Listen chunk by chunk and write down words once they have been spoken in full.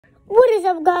What is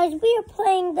up, guys? We are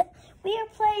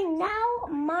playing now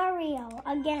Mario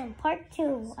again, part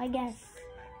 2, I guess.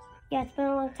 Yeah, it's been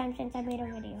a long time since I made a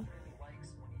video.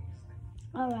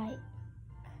 Alright.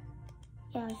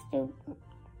 Yeah, let's do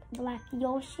Black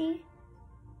Yoshi.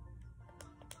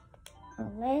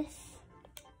 Alice.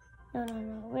 No.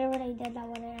 We already did that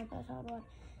one in episode 1.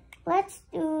 Let's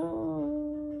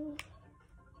do...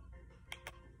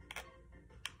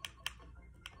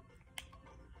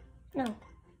 No.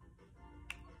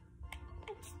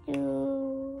 Let's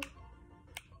do...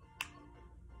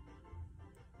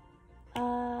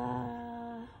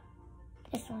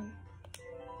 This one.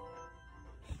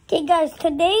 Okay, guys,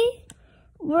 today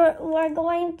we're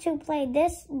going to play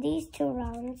these 2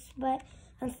 rounds, but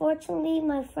unfortunately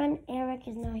my friend Eric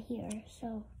is not here,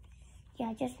 so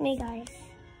yeah, just me, guys.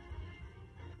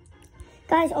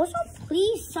 Guys, also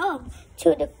please sub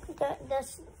to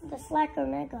the Slacker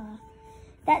Mega.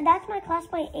 That's my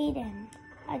classmate Aiden.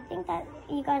 I think that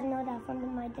you guys know that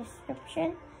from my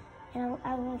description, and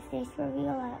I will face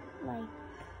reveal at like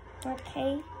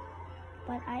 4K,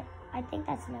 but I think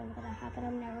that's never gonna happen.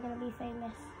 I'm never gonna be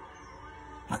famous.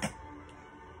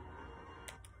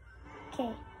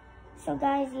 Okay, so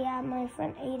guys, yeah, my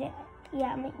friend Aiden,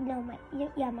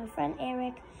 my friend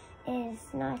Eric is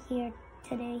not here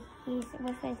today. He's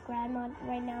with his grandma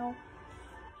right now.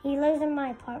 He lives in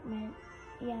my apartment.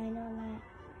 Yeah, I know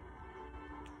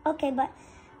that. Okay, but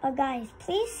guys,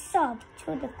 please sub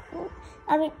to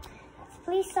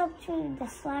please sub to the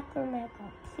Slacker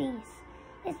Mega, please.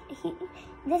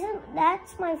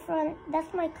 That's my friend.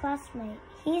 That's my classmate.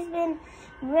 He's been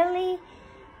really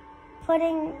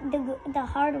putting the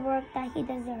hard work that he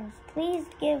deserves. Please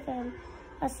give him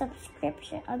a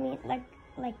subscription.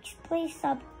 Please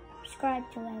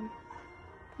subscribe to him,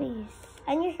 please.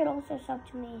 And you should also sub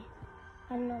to me.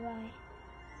 I don't know why.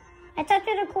 I talked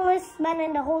to the coolest man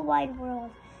in the whole wide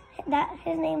world.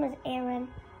 His name is Aaron.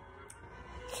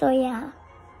 So yeah,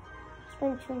 it's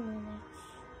been 2 minutes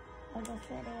of this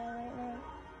video right now.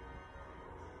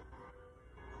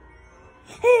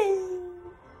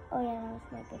 Oh yeah, that was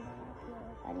my banana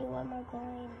upload. I need one more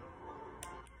coin.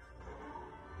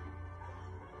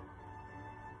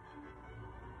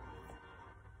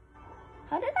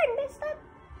 How did I miss that?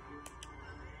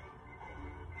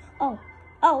 Oh,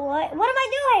 what am I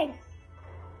doing?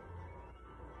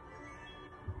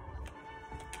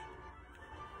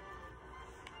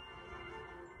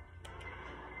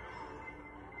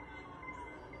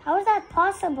 How is that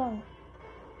possible?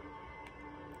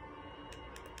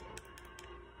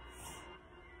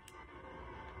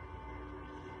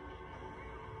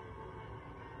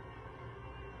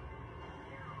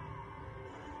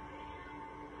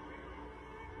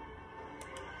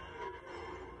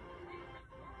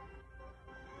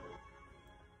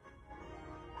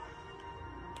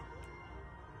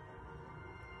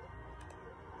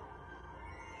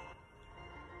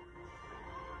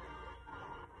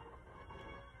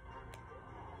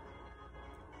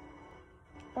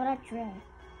 What a drift.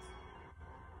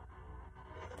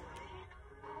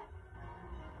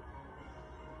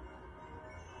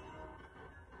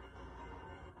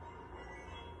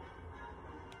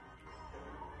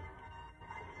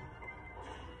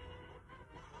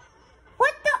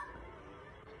 What the?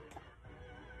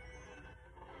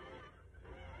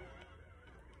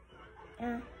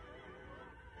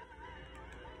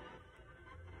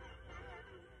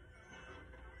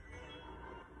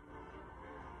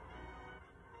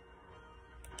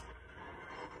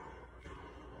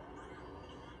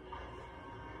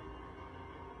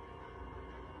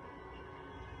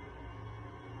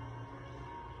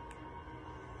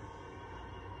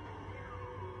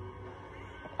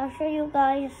 I'll show you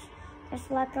guys the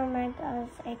Slacker Megas,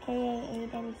 aka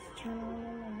Aiden's channel, in a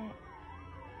minute.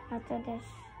 After this,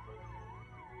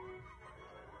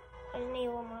 I just need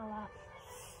one more lap.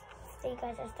 So you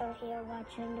guys are still here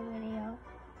watching the video.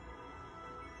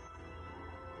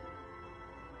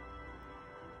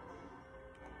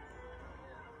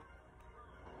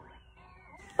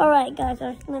 Alright guys,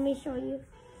 let me show you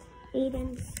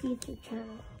Aiden's YouTube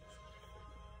channel.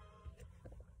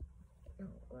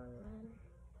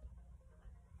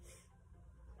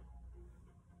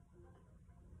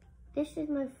 This is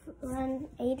my friend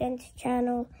Aiden's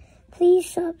channel. Please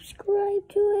subscribe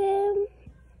to him.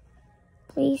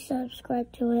 Please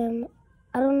subscribe to him.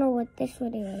 I don't know what this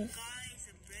video is.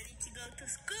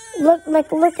 Look at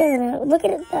it. Look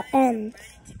at it at the end.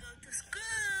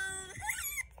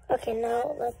 Okay,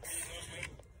 now let's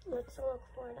look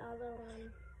for another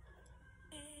one.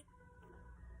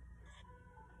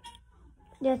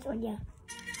 This one, yeah.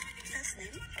 Last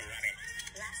name?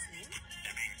 Last name?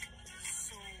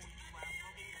 So,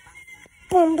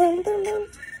 Boom, boom, boom, boom.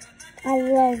 I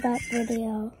love that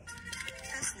video.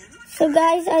 So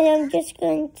guys, I am just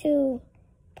going to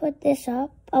put this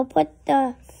up. I'll put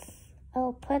the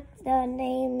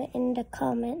name in the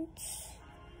comments.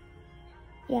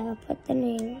 Yeah, I'll put the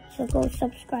name. So go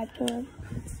subscribe to him.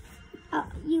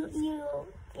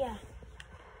 Yeah.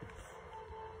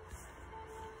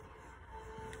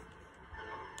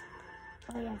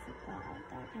 Oh yeah, I forgot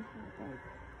that.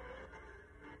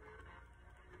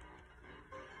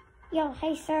 Yo,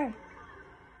 hey sir.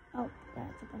 Oh,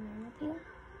 that's a banana peel.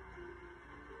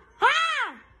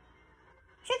 Ah!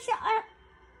 Trixie,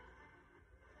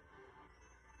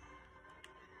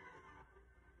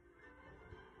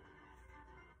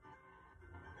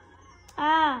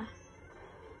 Ah.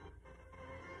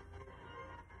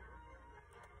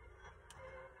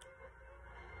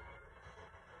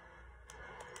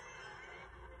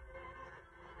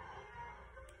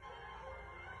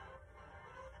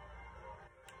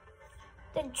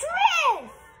 The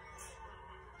drift!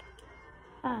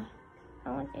 Ah, I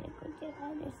wanted to go to the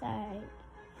other side.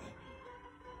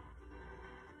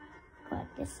 But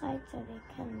this side so they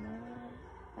cannot.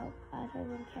 Oh, I don't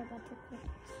even care about the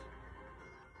points.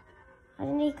 I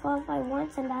only qualify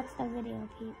once and that's the video,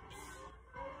 peeps.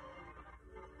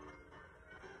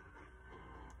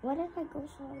 Why did I go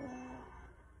so low?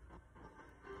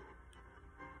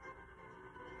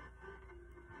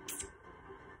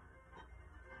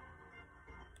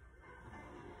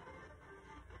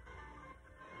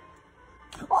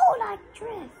 Oh, that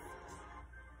drift!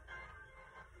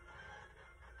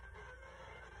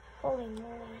 Holy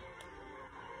moly.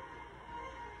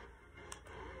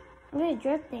 I'm really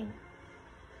drifting.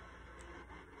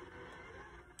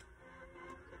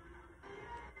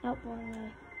 Nope, wrong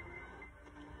way.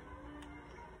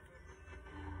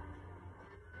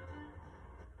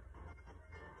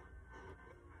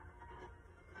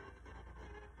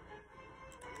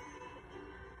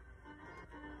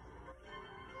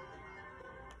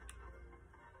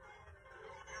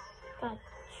 God.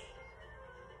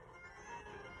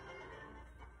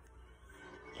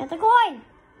 Get the coin!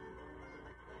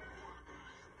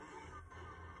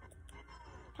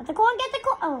 Get the coin, get the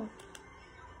coin! Oh.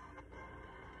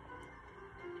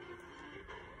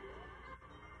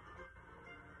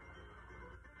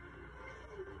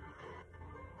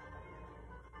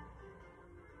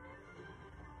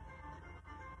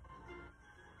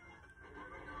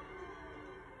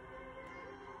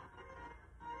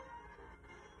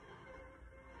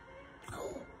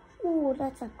 Ooh,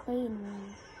 that's a clean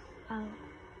one. Ow.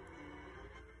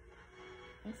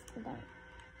 Missed it out.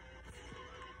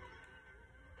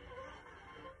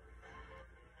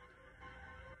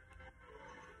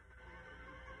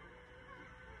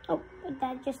 Oh, but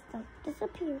that just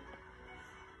disappeared.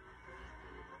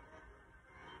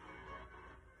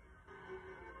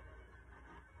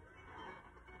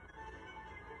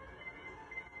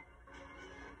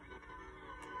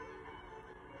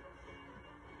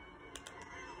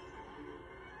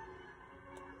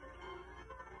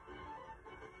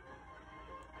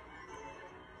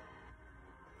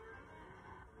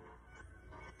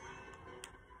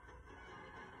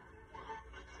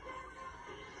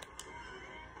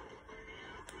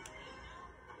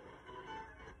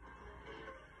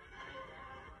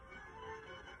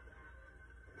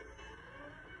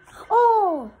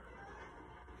 Oh!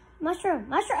 Mushroom!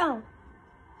 Mushroom! Oh.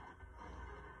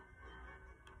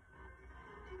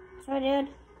 Sorry, dude.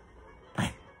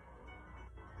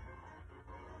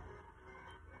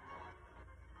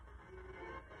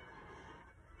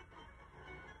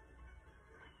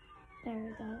 There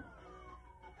we go.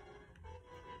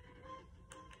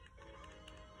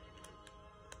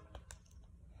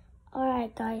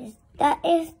 Alright, guys. That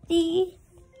is the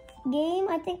game.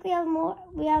 I think we have more.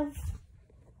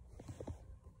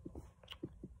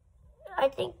 I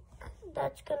think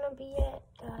that's gonna be it,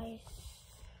 guys.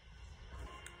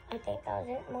 I think that was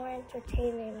it. More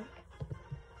entertaining.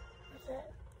 Was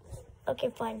it? Okay,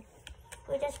 fine.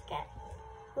 We'll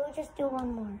just do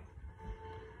one more.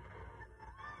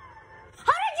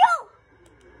 How did you?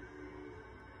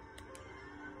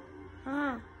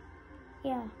 Ah,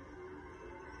 yeah.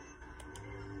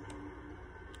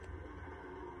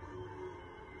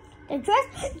 The dress.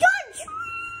 Dodge!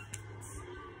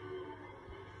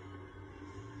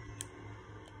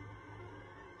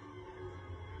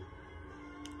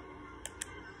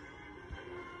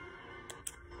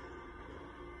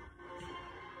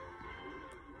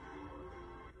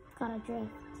 Got a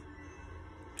drift.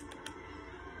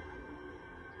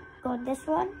 Go this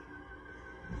one.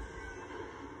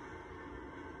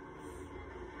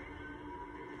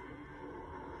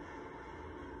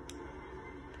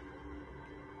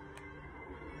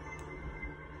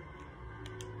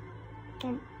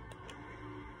 Huh?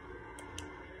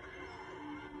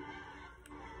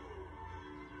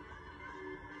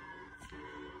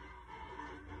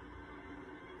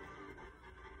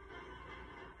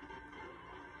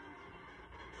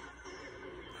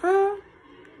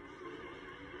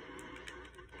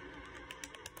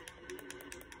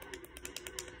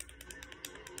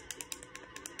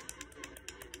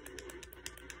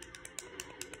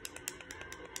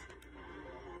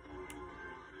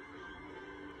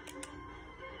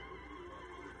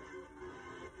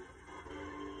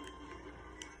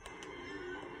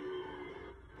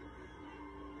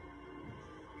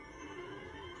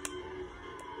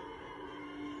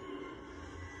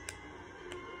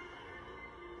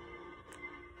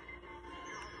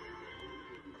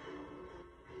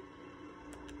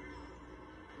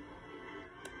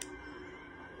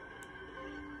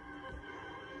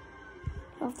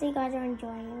 Hopefully you guys are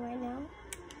enjoying right now.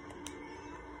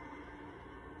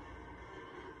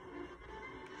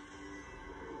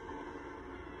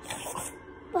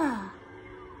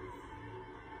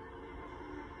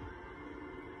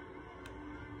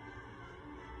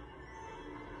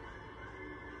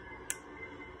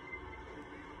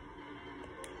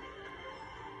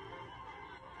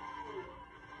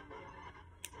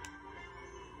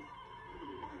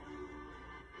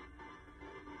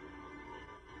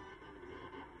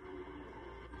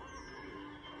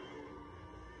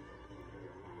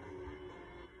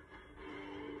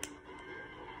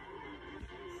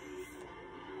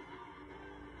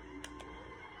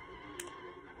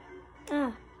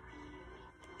 Ah.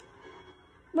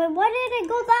 But why did it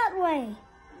go that way?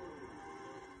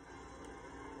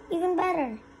 Even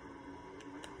better.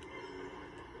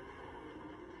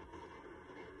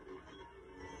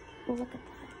 Look at that.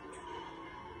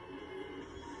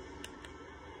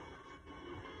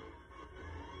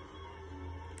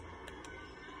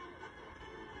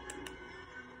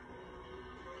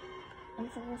 I'm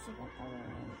supposed to get that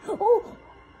one. Oh!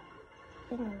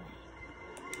 There's no way.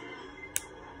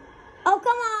 Oh,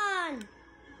 come on!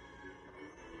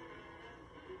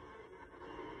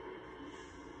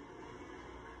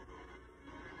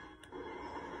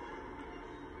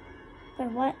 For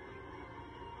what?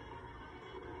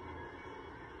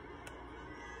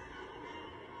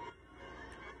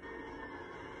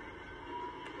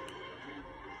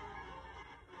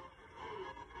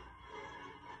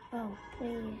 Oh,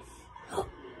 please.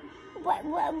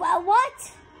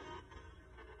 What?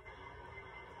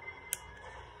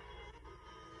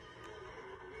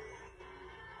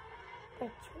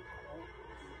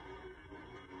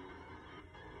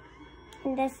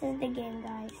 And this is the game,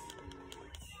 guys.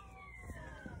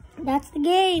 That's the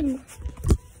game.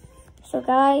 So,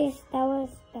 guys, that was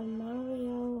the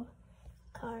Mario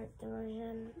Kart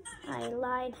version. I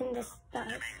lied in the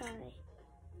start, sorry.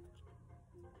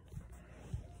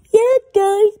 Yeah,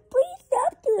 guys, please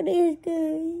stop doing this,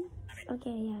 guys.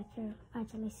 Okay, yeah, true.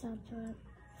 Actually, sub to it.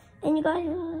 And you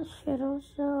guys should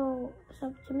also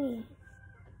sub to me.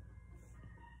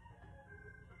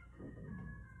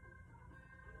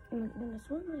 Oh my goodness,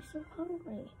 why am I so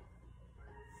hungry?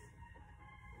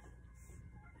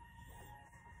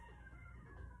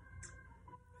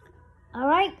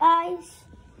 Alright, guys.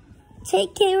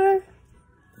 Take care.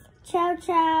 Ciao,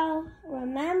 ciao.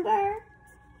 Remember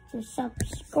to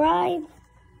subscribe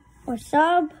or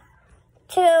sub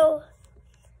to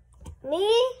me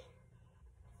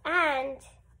and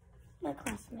my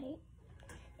classmate.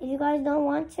 If you guys don't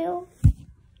want to,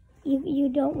 you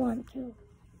don't want to.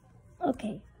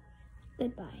 Okay.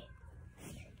 Goodbye.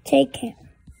 Take care.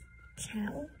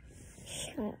 Ciao.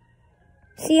 Ciao.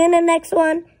 See you in the next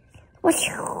one.